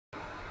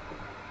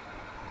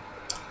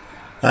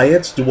Hi,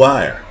 it's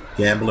Dwyer,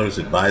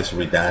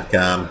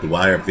 gamblersadvisory.com,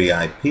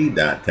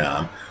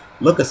 DwyerVIP.com.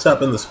 Look us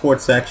up in the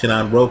sports section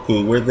on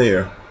Roku. We're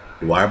there.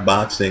 Dwyer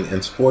Boxing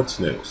and Sports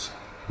News.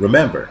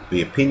 Remember,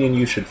 the opinion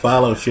you should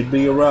follow should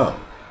be your own.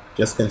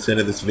 Just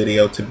consider this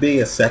video to be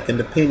a second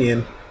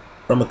opinion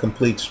from a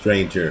complete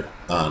stranger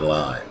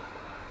online.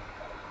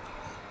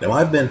 Now,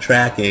 I've been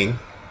tracking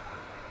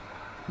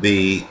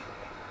the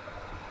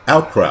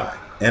outcry,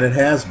 and it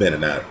has been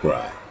an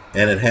outcry,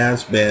 and it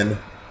has been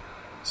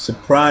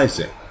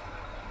surprising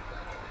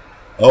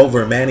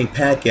over Manny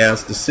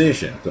Pacquiao's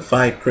decision to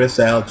fight Chris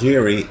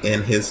Algieri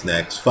in his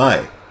next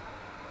fight.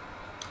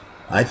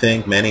 I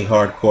think many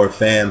hardcore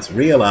fans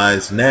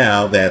realize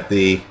now that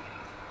the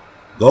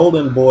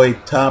Golden Boy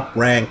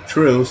top-ranked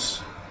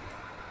truce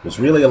was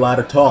really a lot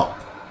of talk.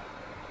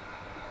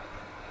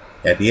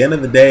 At the end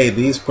of the day,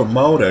 these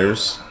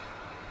promoters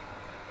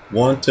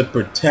want to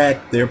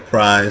protect their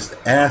prized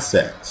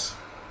assets.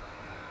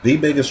 The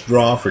biggest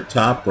draw for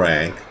Top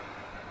Rank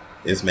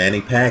is Manny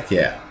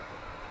Pacquiao,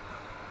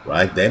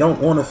 right? They don't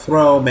want to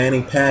throw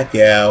Manny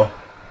Pacquiao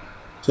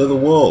to the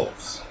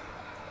wolves.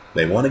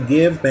 They want to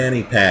give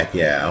Manny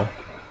Pacquiao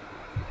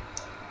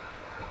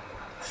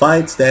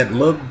fights that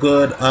look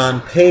good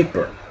on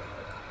paper,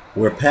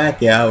 where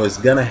Pacquiao is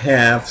going to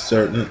have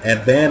certain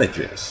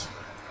advantages.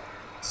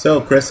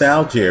 So Chris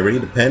Algieri,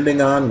 depending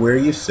on where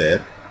you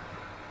sit,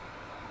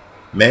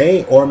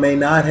 may or may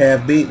not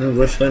have beaten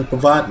Ruslan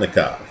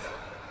Provodnikov.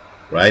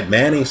 Right?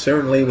 Manny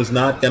certainly was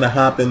not going to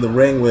hop in the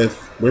ring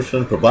with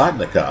Ruslan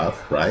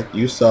Provodnikov, right?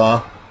 You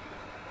saw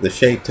the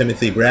shape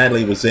Timothy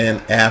Bradley was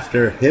in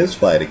after his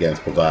fight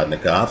against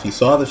Provodnikov. You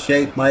saw the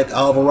shape Mike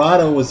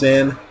Alvarado was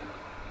in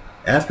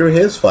after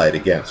his fight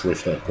against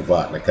Ruslan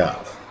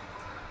Provodnikov.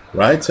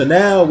 Right? So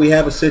now we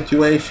have a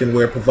situation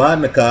where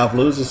Provodnikov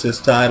loses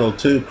his title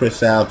to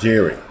Chris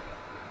Algieri.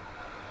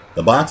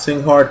 The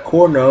boxing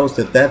hardcore knows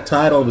that that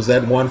title was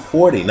at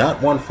 140, not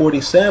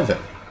 147.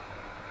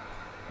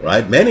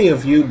 Right? Many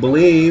of you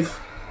believe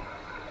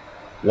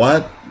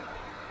what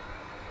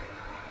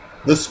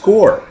the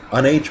score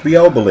on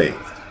HBO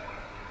believed.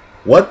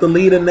 What the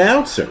lead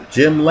announcer,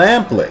 Jim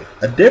Lampley,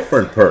 a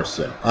different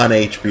person on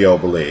HBO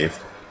believed,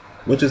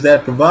 which is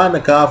that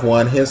Provodnikov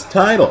won his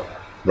title,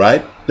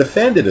 right?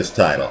 Defended his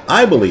title.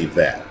 I believe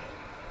that.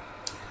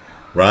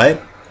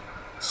 Right?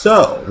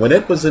 So, when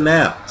it was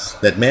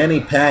announced that Manny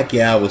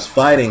Pacquiao was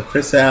fighting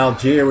Chris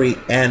Algieri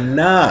and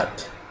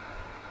not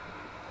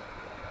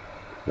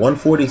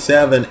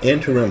 147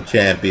 interim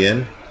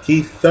champion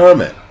Keith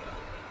Thurman,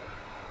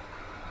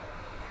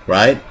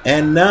 right?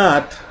 And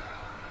not,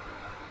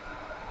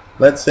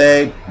 let's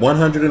say,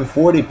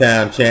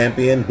 140-pound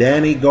champion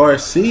Danny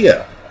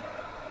Garcia,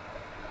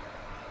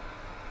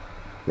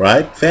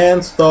 right?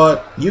 Fans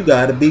thought, you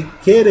gotta be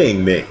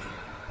kidding me,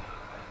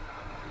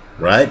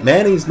 right?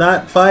 Manny's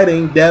not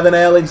fighting Devin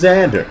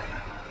Alexander.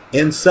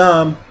 In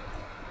sum,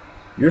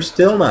 you're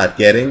still not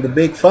getting the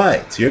big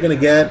fights. You're gonna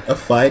get a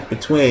fight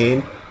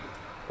between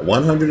a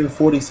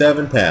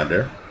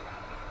 147-pounder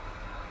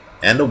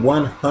and a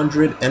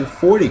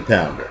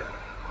 140-pounder.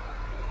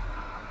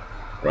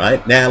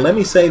 Right? Now, let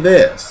me say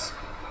this.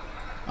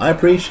 I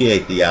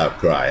appreciate the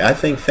outcry. I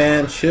think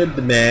fans should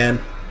demand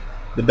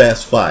the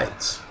best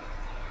fights.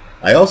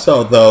 I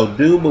also, though,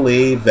 do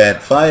believe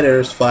that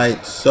fighters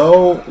fight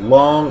so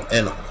long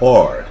and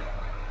hard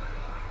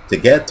to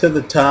get to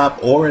the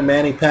top, or in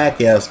Manny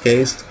Pacquiao's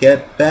case, to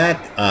get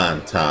back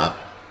on top,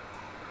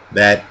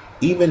 that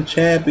even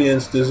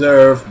champions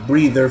deserve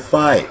breather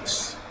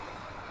fights,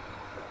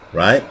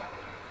 right?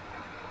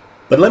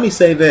 But let me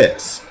say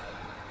this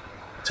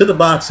to the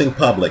boxing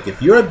public.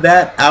 If you're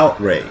that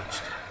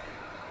outraged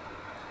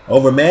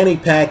over Manny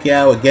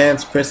Pacquiao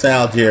against Chris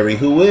Algieri,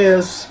 who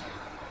is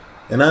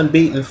an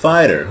unbeaten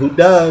fighter, who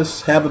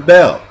does have a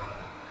belt,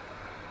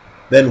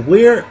 then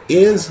where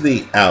is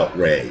the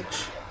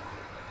outrage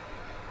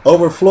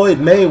over Floyd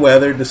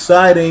Mayweather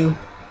deciding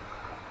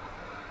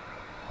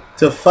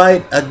to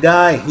fight a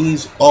guy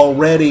he's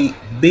already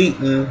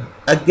beaten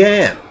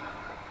again?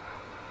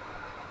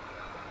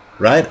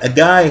 Right? A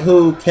guy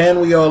who, can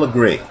we all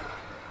agree,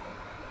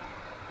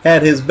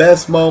 had his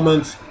best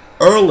moments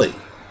early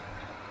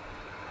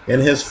in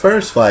his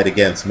first fight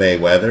against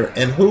Mayweather,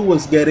 and who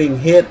was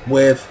getting hit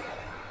with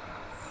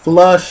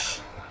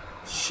flush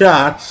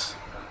shots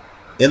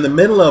in the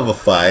middle of a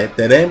fight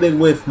that ended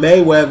with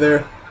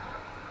Mayweather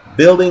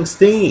building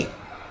steam,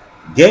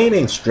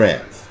 gaining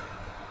strength,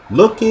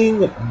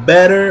 looking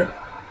better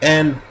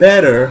and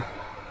better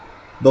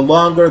the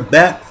longer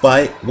that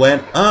fight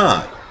went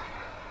on.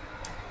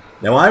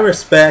 Now, I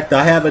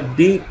have a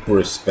deep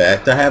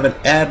respect, I have an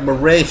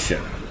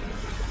admiration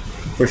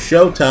for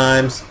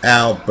Showtime's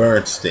Al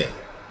Bernstein.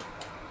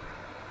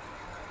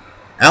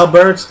 Al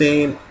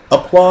Bernstein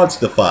applauds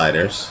the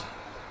fighters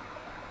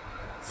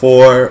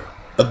for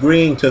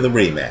agreeing to the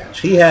rematch.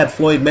 He had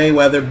Floyd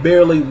Mayweather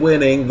barely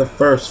winning the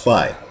first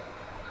fight.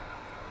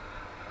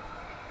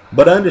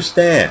 But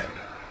understand,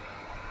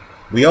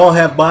 we all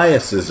have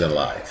biases in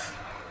life,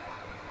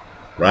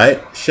 right?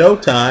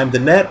 Showtime, the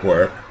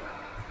network,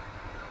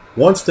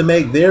 wants to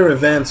make their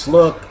events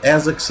look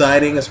as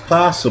exciting as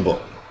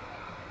possible.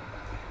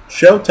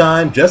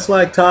 Showtime, just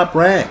like Top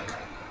Rank,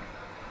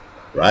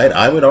 right?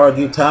 I would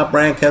argue Top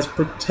Rank has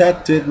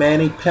protected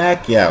Manny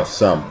Pacquiao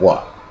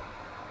somewhat,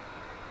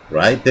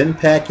 right? Didn't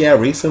Pacquiao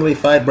recently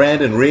fight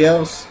Brandon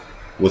Rios?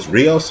 Was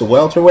Rios a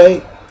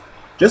welterweight?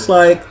 Just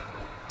like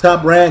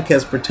Top Rank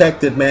has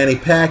protected Manny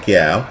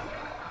Pacquiao,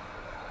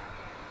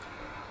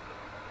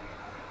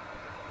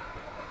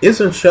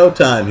 isn't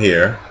Showtime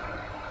here,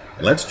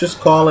 and let's just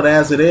call it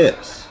as it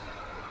is,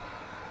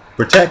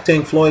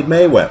 protecting Floyd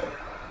Mayweather?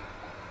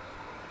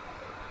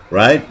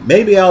 Right?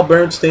 Maybe Al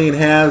Bernstein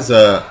has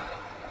a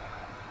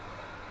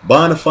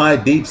bona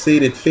fide,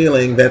 deep-seated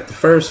feeling that the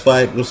first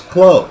fight was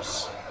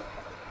close.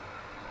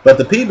 But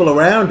the people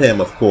around him,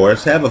 of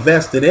course, have a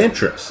vested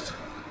interest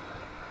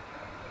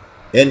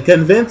in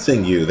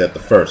convincing you that the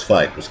first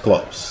fight was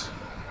close.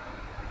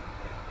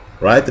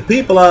 Right? The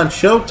people on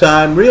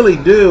Showtime really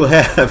do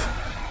have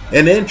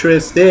an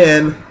interest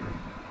in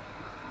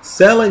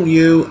selling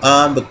you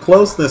on the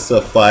closeness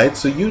of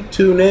fights so you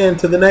tune in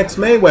to the next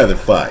Mayweather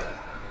fight.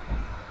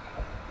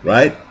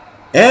 Right?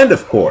 And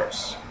of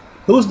course,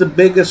 who's the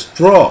biggest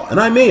draw? And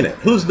I mean it.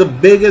 Who's the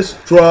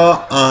biggest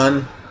draw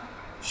on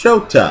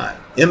Showtime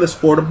in the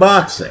sport of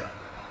boxing?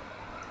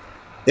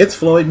 It's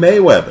Floyd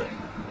Mayweather.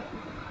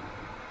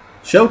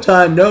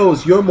 Showtime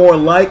knows you're more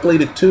likely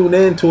to tune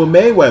in to a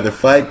Mayweather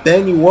fight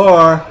than you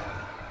are,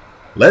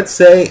 let's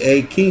say,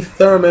 a Keith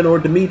Thurman or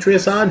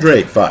Demetrius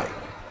Andrade fight.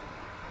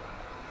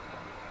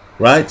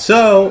 Right?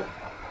 So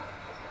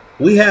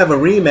we have a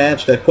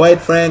rematch that,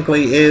 quite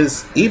frankly,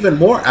 is even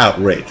more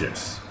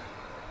outrageous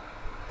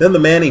than the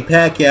Manny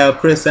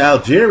Pacquiao-Chris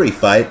Algieri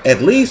fight.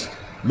 At least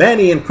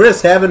Manny and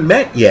Chris haven't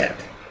met yet.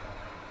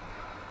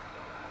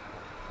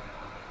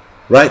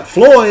 Right?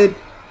 Floyd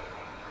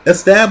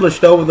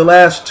established over the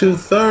last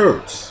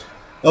 2/3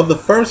 of the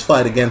first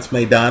fight against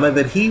Maidana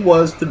that he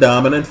was the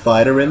dominant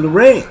fighter in the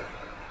ring.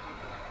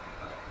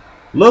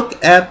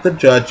 Look at the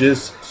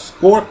judges'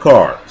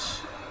 scorecards.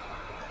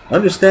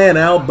 Understand,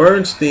 Al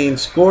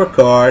Bernstein's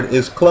scorecard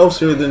is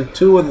closer than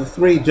 2 of the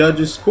 3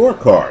 judges'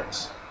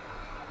 scorecards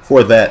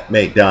for that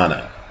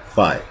Maidana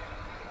fight.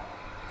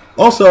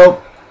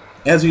 Also,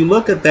 as you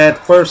look at that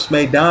first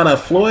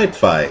Maidana-Floyd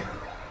fight,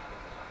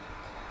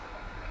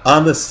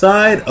 on the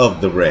side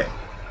of the ring,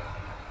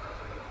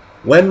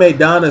 when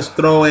Maidana's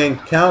throwing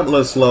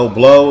countless low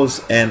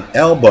blows and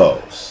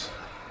elbows,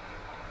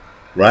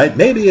 right?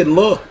 Maybe it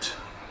looked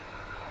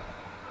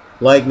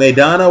like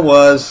Maidana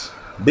was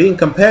being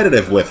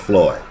competitive with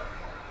Floyd.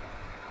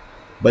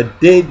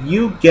 But did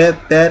you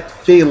get that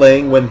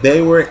feeling when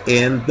they were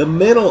in the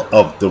middle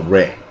of the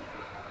ring?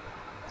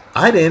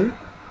 I didn't.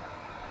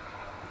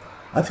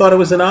 I thought it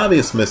was an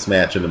obvious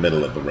mismatch in the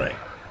middle of the ring.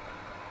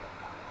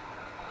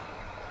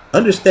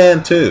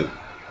 Understand too,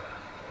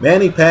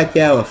 Manny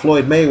Pacquiao and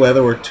Floyd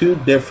Mayweather were 2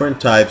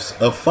 different types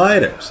of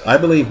fighters. I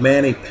believe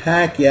Manny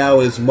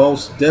Pacquiao is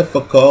most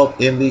difficult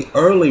in the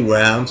early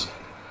rounds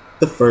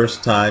the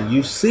first time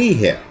you see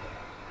him.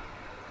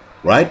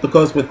 Right?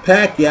 Because with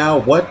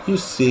Pacquiao, what you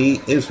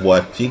see is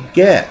what you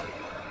get.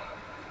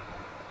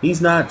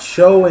 He's not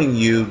showing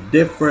you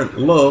different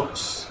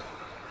looks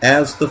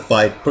as the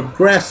fight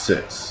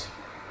progresses.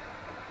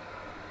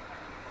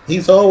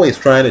 He's always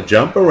trying to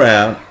jump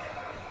around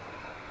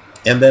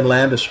and then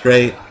land a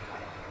straight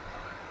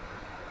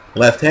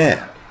left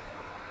hand.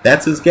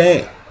 That's his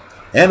game.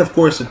 And of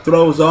course, it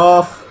throws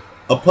off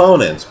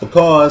opponents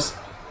because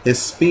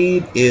his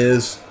speed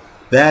is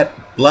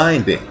that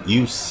blinding.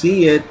 You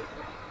see it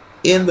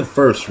in the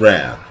first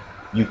round.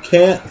 You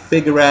can't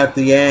figure out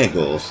the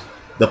angles.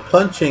 The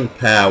punching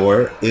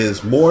power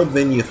is more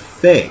than you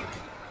think.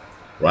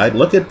 Right?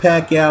 Look at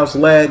Pacquiao's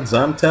legs.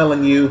 I'm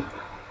telling you,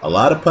 a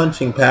lot of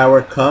punching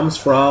power comes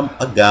from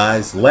a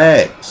guy's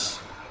legs.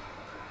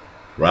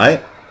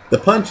 Right? The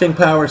punching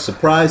power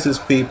surprises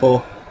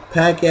people.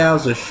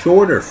 Pacquiao's a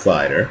shorter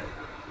fighter.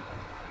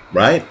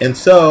 Right? And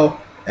so,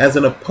 as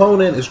an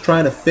opponent is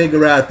trying to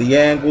figure out the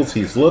angles,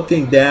 he's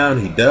looking down,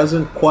 he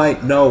doesn't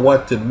quite know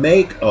what to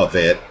make of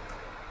it.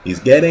 He's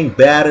getting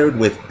battered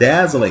with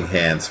dazzling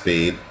hand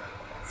speed.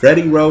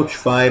 Freddie Roach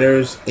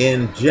fighters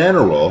in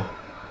general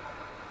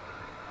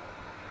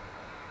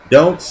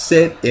don't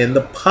sit in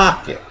the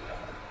pocket.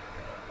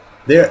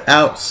 They're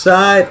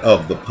outside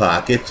of the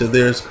pocket, so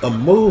there's a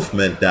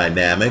movement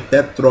dynamic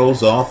that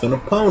throws off an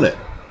opponent.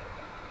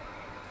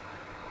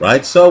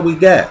 Right? So we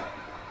get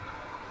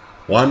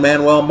Juan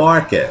Manuel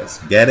Marquez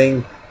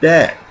getting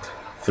decked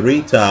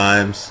 3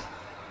 times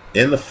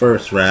in the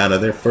first round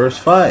of their first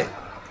fight.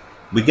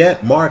 We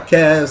get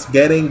Marquez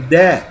getting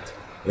decked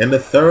in the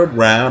 3rd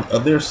round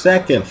of their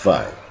second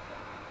fight.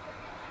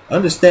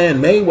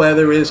 Understand,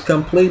 Mayweather is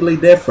completely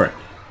different.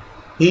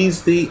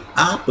 He's the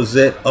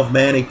opposite of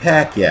Manny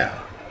Pacquiao.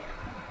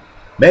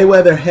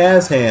 Mayweather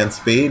has hand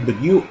speed, but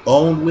you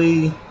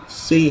only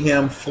see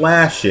him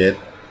flash it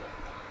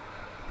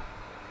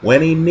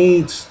when he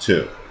needs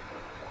to.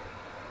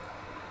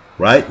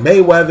 Right?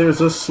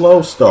 Mayweather's a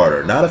slow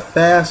starter, not a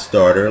fast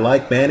starter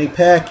like Manny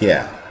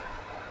Pacquiao.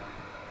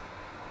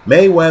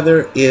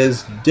 Mayweather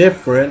is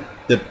different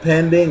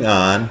depending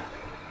on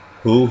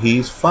who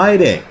he's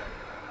fighting.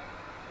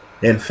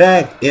 In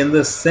fact, in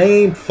the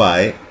same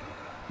fight,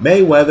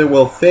 Mayweather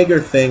will figure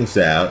things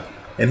out,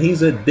 and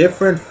he's a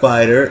different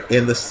fighter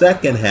in the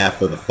second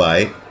half of the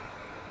fight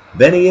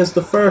than he is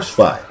the first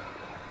fight.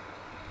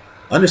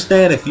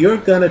 Understand, if you're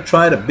going to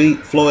try to beat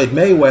Floyd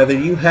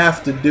Mayweather, you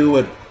have to do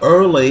it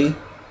early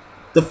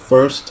the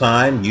first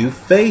time you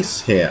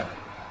face him.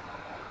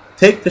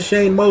 Take the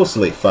Shane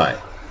Mosley fight.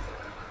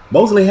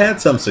 Mosley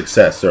had some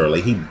success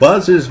early. He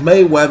buzzes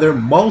Mayweather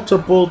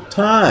multiple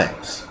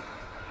times.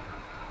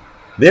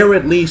 There are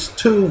at least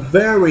two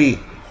very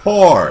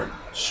hard,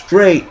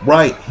 straight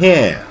right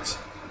hands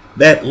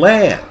that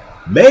land.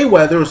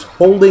 Mayweather's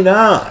holding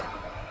on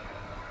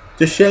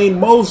to Shane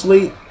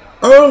Mosley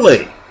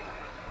early.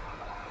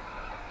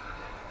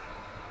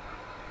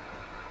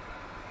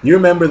 You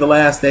remember the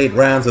last 8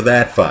 rounds of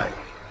that fight.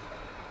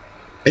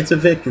 It's a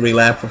victory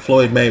lap for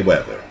Floyd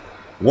Mayweather.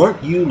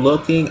 Weren't you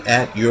looking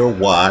at your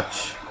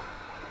watch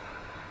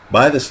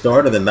by the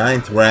start of the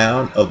 9th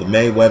round of the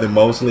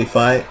Mayweather-Mosley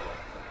fight?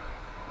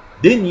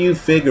 Didn't you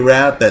figure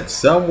out that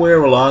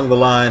somewhere along the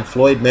line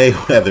Floyd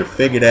Mayweather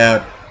figured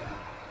out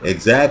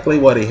exactly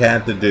what he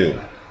had to do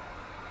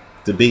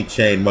to beat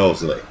Shane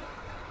Mosley?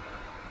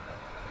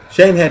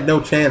 Shane had no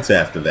chance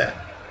after that.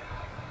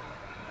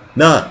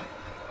 None.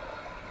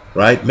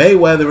 Right?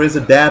 Mayweather is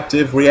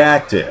adaptive,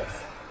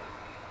 reactive.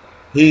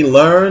 He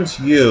learns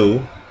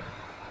you,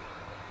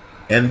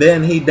 and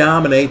then he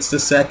dominates the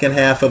second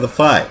half of the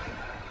fight.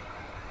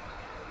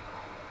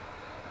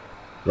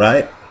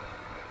 Right?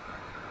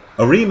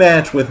 A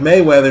rematch with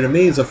Mayweather to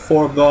me is a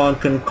foregone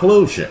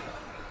conclusion.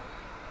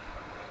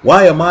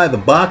 Why am I, the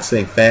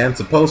boxing fan,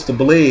 supposed to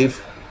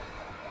believe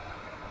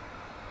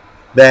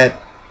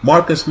that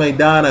Marcus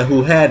Maidana,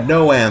 who had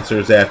no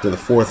answers after the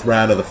 4th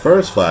round of the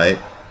first fight,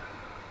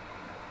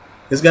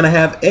 is going to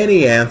have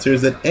any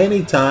answers at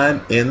any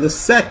time in the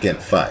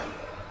second fight?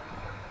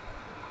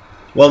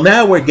 Well,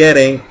 now we're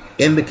getting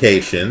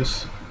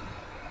indications,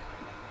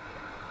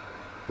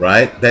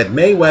 right, that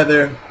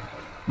Mayweather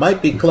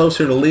might be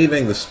closer to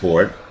leaving the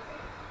sport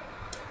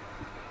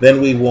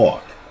than we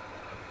want.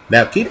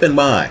 Now, keep in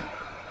mind,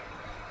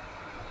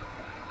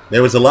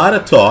 there was a lot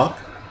of talk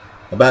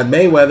about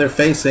Mayweather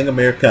facing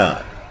Amir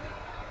Khan.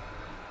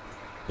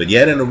 But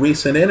yet in a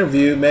recent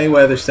interview,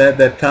 Mayweather said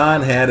that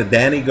Khan had a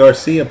Danny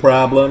Garcia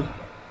problem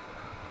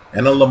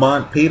and a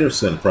Lamont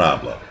Peterson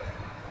problem.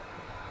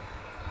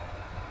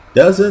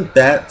 Doesn't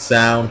that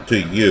sound to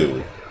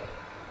you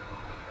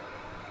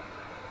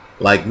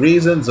like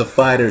reasons a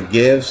fighter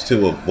gives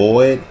to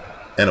avoid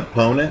an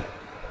opponent?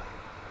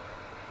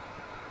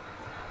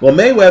 Well,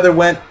 Mayweather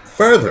went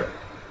further.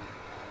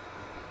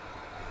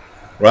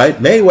 Right?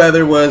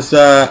 Mayweather was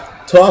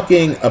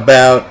talking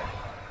about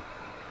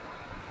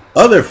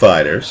other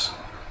fighters,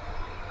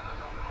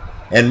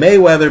 and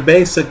Mayweather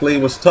basically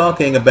was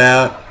talking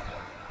about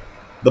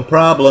the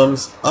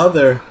problems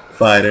other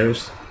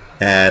fighters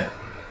had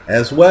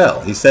as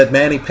well. He said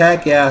Manny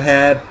Pacquiao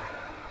had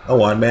a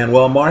Juan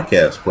Manuel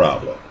Marquez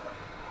problem.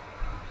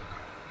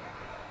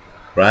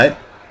 Right?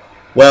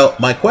 Well,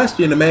 my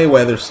question to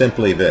Mayweather is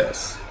simply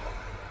this.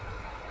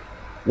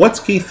 What's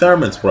Keith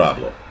Thurman's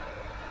problem?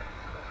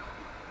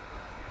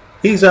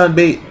 He's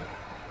unbeaten.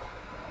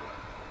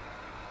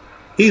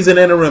 He's an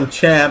interim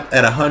champ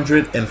at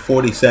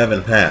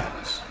 147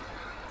 pounds.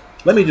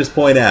 Let me just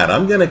point out,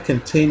 I'm going to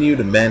continue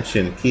to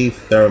mention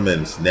Keith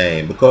Thurman's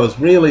name because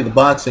really the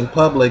boxing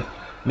public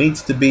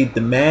needs to be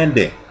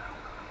demanding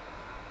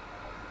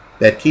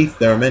that Keith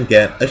Thurman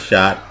get a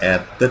shot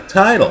at the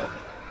title.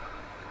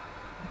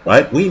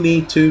 Right? We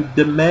need to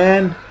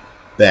demand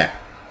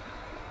that.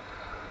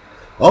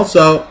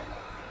 Also,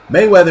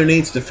 Mayweather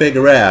needs to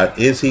figure out,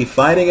 is he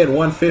fighting at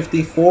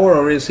 154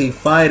 or is he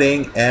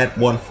fighting at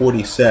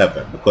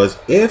 147? Because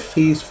if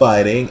he's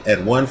fighting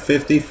at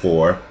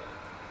 154,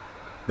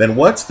 then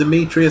what's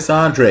Demetrius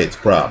Andrade's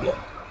problem?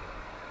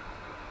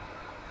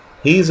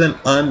 He's an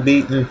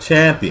unbeaten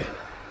champion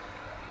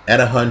at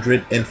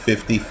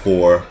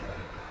 154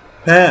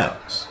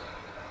 pounds.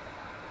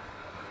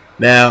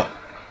 Now,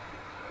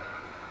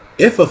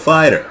 if a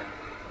fighter,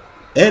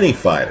 any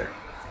fighter,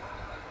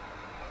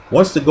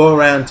 wants to go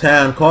around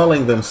town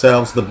calling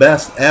themselves the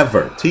best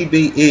ever,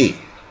 TBE,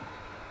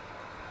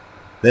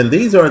 then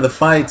these are the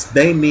fights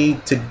they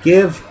need to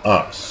give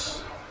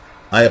us.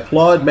 I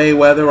applaud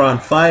Mayweather on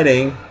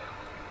fighting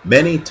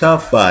many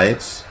tough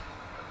fights,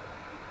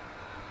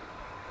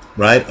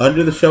 right,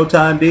 under the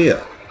Showtime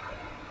deal.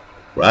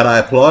 Right, I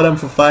applaud him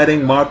for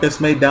fighting Marcus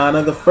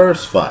Maidana the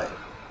first fight.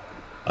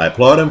 I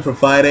applaud him for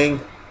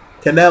fighting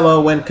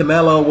Canelo when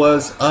Canelo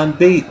was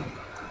unbeaten.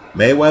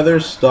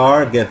 Mayweather's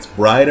star gets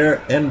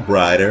brighter and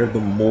brighter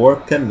the more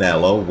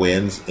Canelo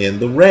wins in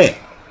the ring.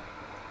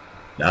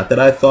 Not that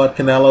I thought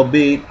Canelo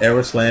beat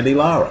Erislandy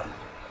Lara.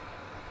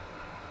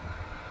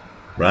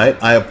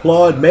 Right? I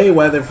applaud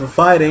Mayweather for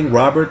fighting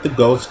Robert the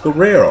Ghost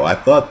Guerrero. I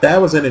thought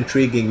that was an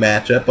intriguing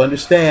matchup.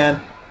 Understand,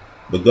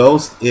 the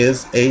Ghost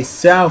is a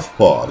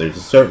southpaw. There's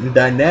a certain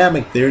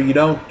dynamic there you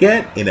don't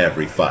get in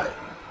every fight.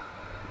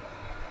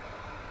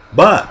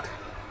 But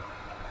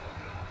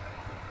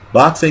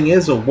boxing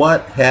is a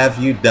what have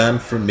you done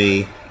for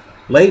me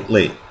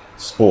lately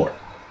sport.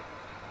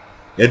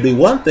 It'd be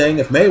one thing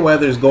if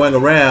Mayweather's going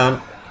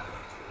around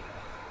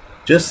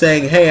just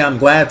saying, hey, I'm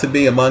glad to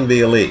be among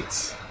the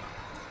elites.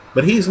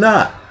 But he's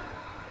not.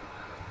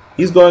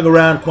 He's going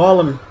around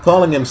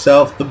calling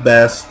himself the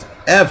best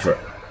ever.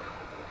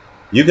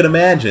 You can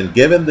imagine,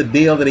 given the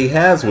deal that he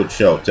has with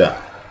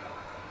Showtime,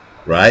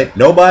 right?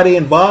 Nobody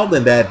involved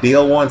in that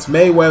deal wants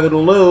Mayweather to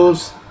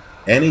lose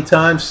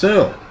anytime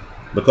soon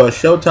because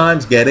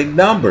Showtime's getting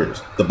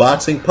numbers. The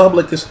boxing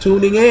public is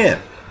tuning in.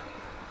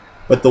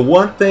 But the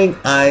one thing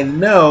I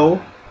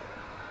know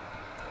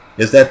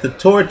is that the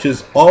torch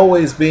is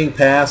always being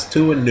passed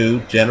to a new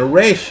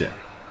generation,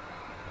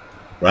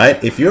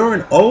 right? If you're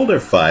an older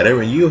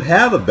fighter and you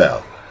have a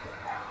belt,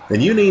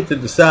 then you need to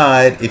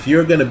decide if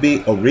you're going to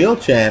be a real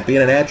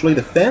champion and actually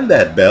defend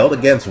that belt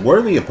against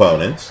worthy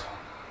opponents,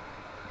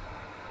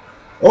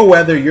 or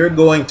whether you're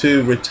going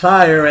to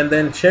retire and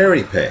then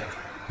cherry pick.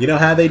 You know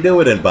how they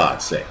do it in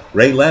boxing.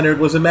 Ray Leonard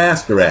was a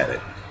master at it.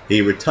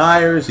 He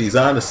retires, he's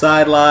on the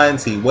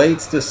sidelines, he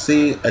waits to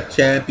see a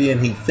champion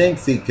he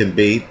thinks he can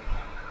beat,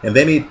 and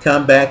then he'd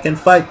come back and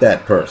fight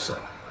that person.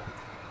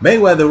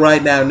 Mayweather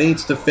right now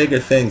needs to figure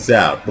things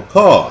out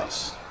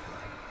because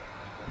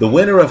the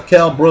winner of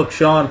Kell Brook,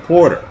 Sean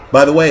Porter,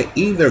 by the way,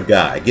 either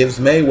guy gives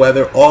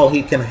Mayweather all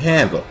he can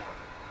handle.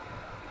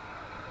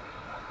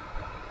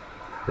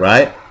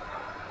 Right?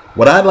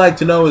 What I'd like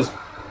to know is,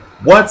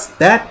 what's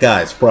that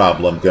guy's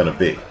problem going to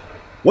be?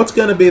 What's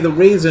going to be the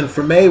reason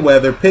for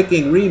Mayweather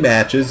picking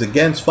rematches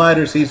against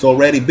fighters he's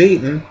already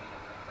beaten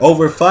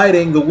over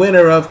fighting the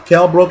winner of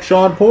Kell Brook,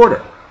 Sean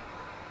Porter?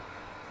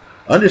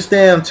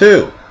 Understand,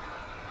 too,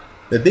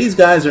 that these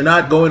guys are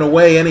not going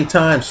away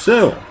anytime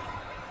soon.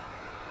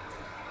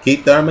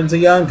 Keith Thurman's a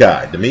young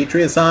guy.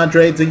 Demetrius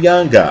Andrade's a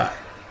young guy.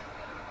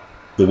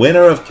 The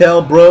winner of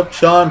Kell Brook,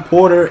 Sean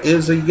Porter,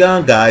 is a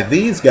young guy.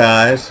 These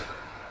guys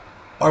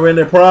are in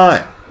their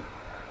prime.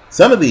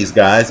 Some of these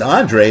guys,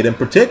 Andrade in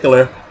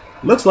particular,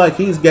 looks like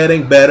he's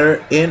getting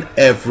better in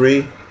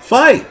every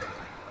fight.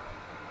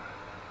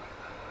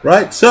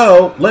 Right?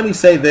 So, let me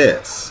say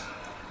this.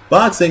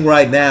 Boxing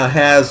right now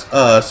has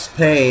us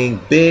paying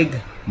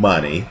big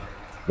money.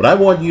 What I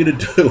want you to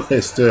do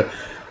is to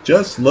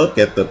just look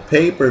at the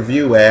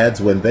pay-per-view ads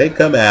when they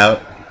come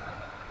out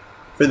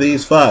for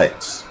these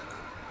fights,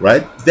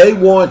 right? They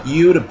want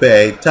you to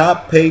pay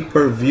top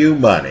pay-per-view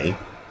money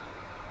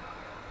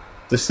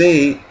to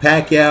see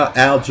Pacquiao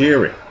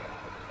Algieri,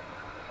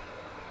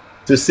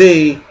 to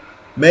see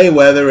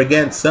Mayweather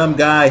against some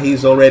guy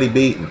he's already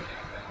beaten,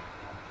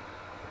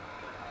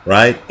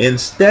 right?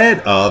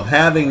 Instead of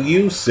having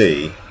you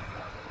see,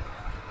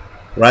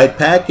 right,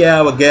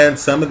 Pacquiao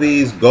against some of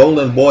these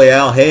Golden Boy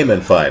Al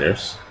Heyman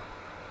fighters,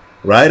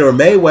 right? Or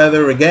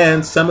Mayweather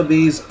against some of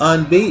these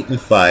unbeaten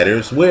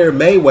fighters where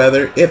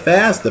Mayweather, if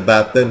asked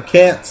about them,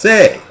 can't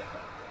say,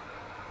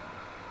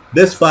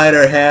 this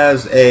fighter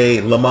has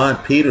a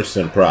Lamont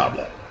Peterson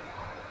problem.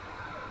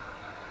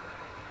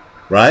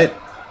 Right?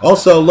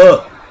 Also,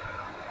 look,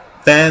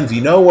 fans,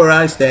 you know where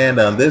I stand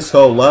on this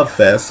whole love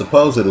fest,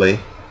 supposedly,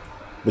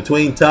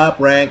 between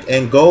Top Rank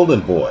and Golden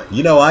Boy.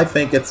 You know, I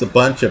think it's a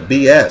bunch of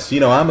BS.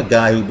 You know, I'm a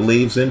guy who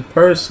believes in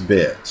purse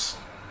bids.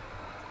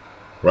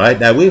 Right?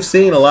 Now, we've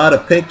seen a lot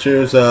of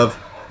pictures of,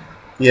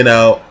 you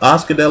know,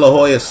 Oscar De La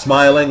Hoya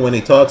smiling when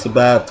he talks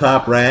about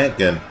Top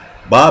Rank, and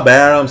Bob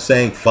Arum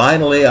saying,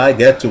 finally, I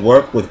get to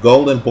work with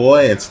Golden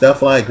Boy and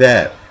stuff like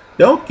that.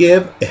 Don't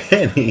give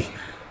any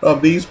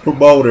of these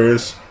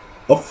promoters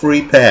a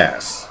free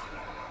pass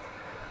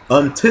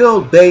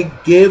until they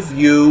give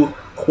you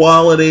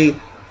quality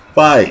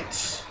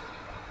fights.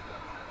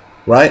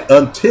 Right?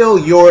 Until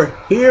you're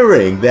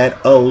hearing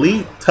that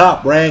elite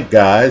Top Rank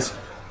guys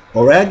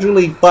or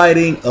actually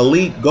fighting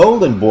elite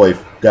Golden Boy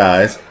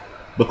guys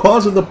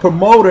because of the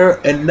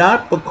promoter and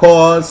not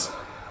because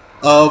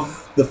of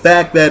the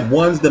fact that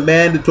one's the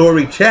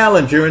mandatory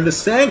challenger and the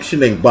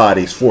sanctioning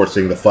body's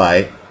forcing the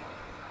fight,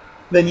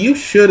 then you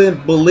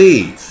shouldn't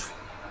believe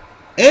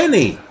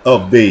any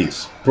of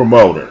these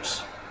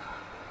promoters.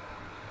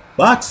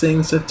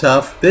 Boxing's a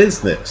tough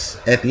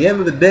business. At the end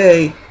of the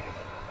day,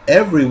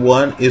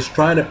 everyone is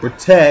trying to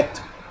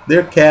protect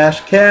their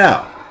cash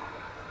cow.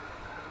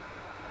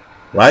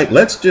 Right?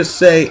 Let's just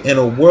say in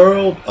a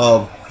world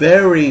of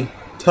very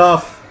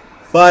tough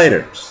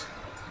fighters,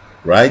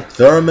 right?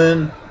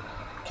 Thurman,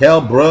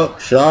 Kell Brook,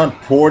 Sean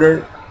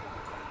Porter,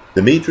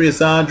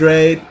 Demetrius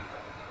Andrade.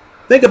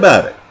 Think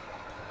about it.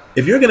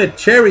 If you're going to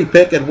cherry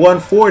pick at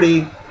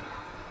 140,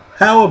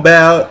 how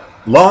about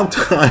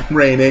longtime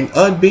reigning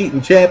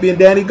unbeaten champion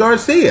Danny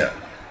Garcia?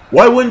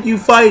 Why wouldn't you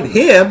fight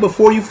him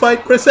before you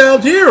fight Chris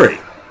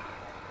Algieri?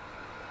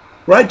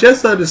 Right?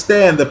 Just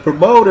understand the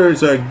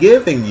promoters are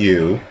giving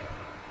you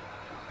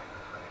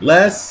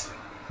less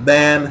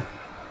than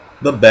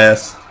the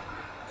best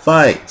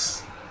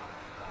fights.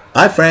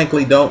 I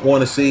frankly don't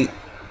want to see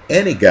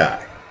any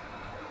guy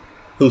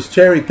who's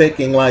cherry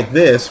picking like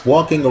this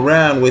walking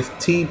around with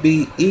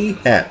TBE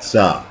hats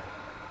on.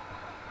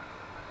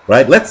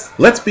 right?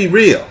 Let's be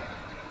real.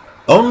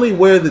 Only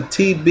wear the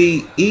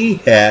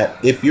TBE hat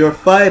if you're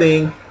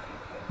fighting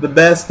the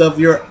best of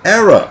your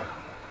era.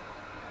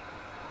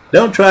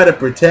 Don't try to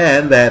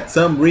pretend that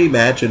some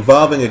rematch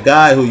involving a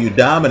guy who you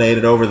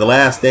dominated over the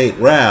last 8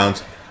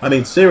 rounds. I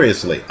mean,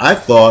 seriously, I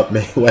thought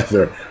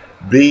Mayweather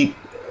beat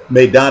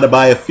Maidana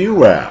by a few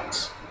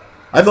rounds.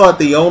 I thought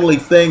the only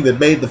thing that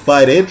made the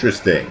fight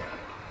interesting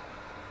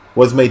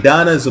was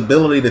Maidana's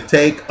ability to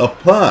take a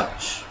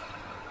punch.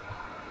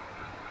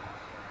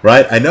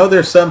 Right? I know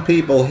there's some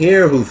people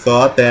here who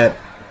thought that,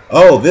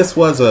 oh, this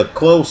was a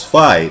close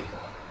fight.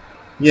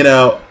 You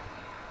know,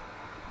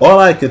 all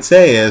I could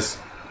say is,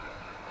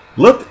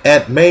 look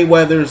at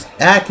Mayweather's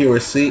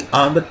accuracy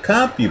on the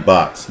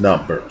CompuBox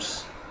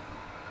numbers.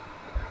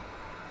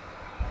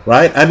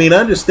 Right? I mean,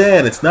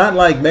 understand, it's not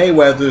like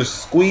Mayweather's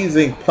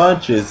squeezing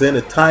punches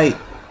into tight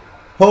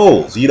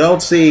holes. You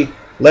don't see,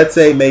 let's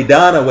say,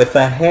 Maidana with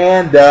a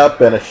hand up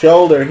and a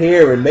shoulder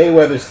here and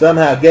Mayweather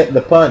somehow getting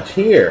the punch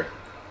here.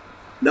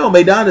 No,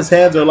 Maidana's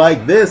hands are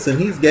like this and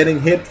he's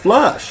getting hit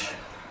flush.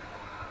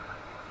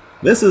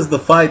 This is the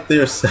fight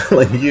they're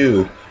selling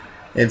you.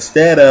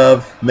 Instead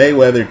of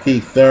Mayweather,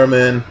 Keith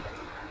Thurman,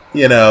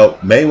 you know,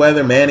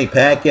 Mayweather, Manny,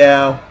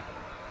 Pacquiao,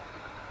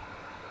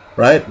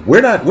 right? We're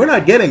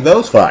not getting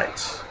those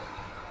fights.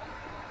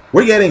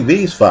 We're getting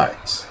these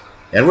fights.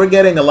 And we're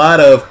getting a lot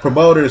of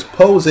promoters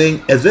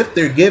posing as if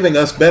they're giving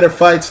us better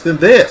fights than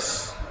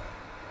this.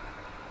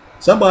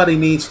 Somebody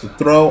needs to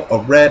throw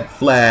a red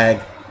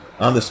flag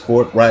on the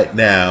sport right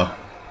now.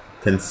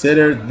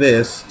 Consider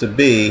this to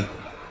be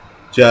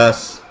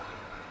just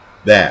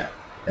that.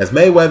 As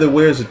Mayweather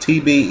wears a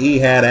TBE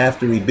hat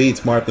after he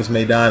beats Marcus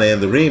Maidana in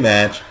the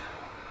rematch,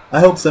 I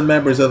hope some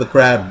members of the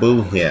crowd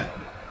boo him.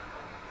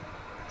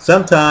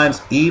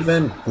 Sometimes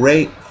even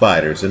great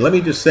fighters, and let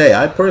me just say,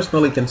 I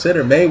personally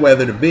consider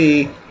Mayweather to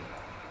be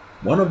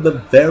one of the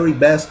very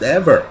best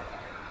ever.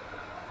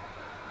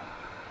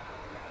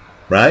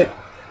 Right?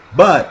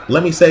 But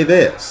let me say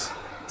this.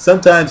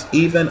 Sometimes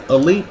even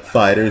elite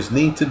fighters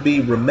need to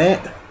be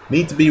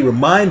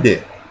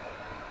reminded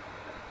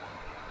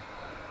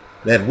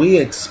that we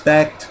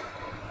expect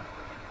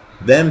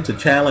them to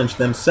challenge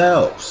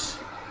themselves.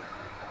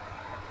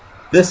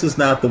 This is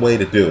not the way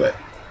to do it.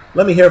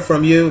 Let me hear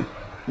from you.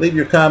 Leave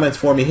your comments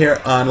for me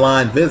here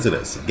online. Visit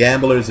us at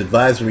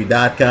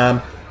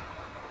gamblersadvisory.com.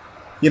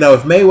 You know,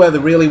 if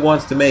Mayweather really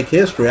wants to make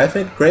history, I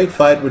think a great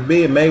fight would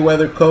be a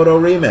Mayweather-Cotto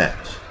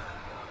rematch.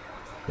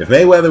 If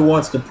Mayweather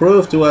wants to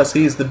prove to us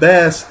he's the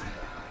best,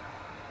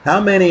 how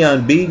many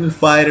unbeaten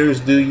fighters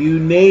do you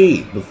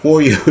need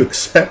before you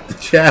accept the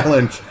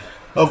challenge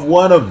of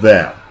one of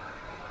them?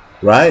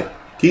 Right?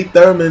 Keith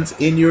Thurman's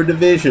in your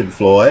division,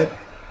 Floyd.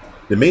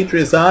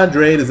 Demetrius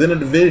Andrade is in a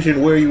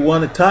division where you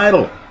won a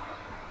title.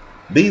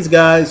 These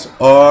guys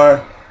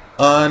are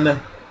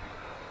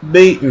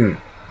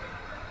unbeaten.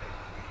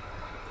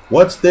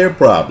 What's their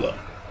problem?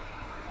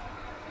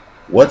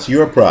 What's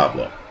your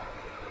problem?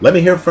 Let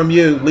me hear from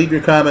you. Leave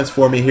your comments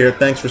for me here.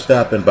 Thanks for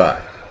stopping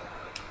by.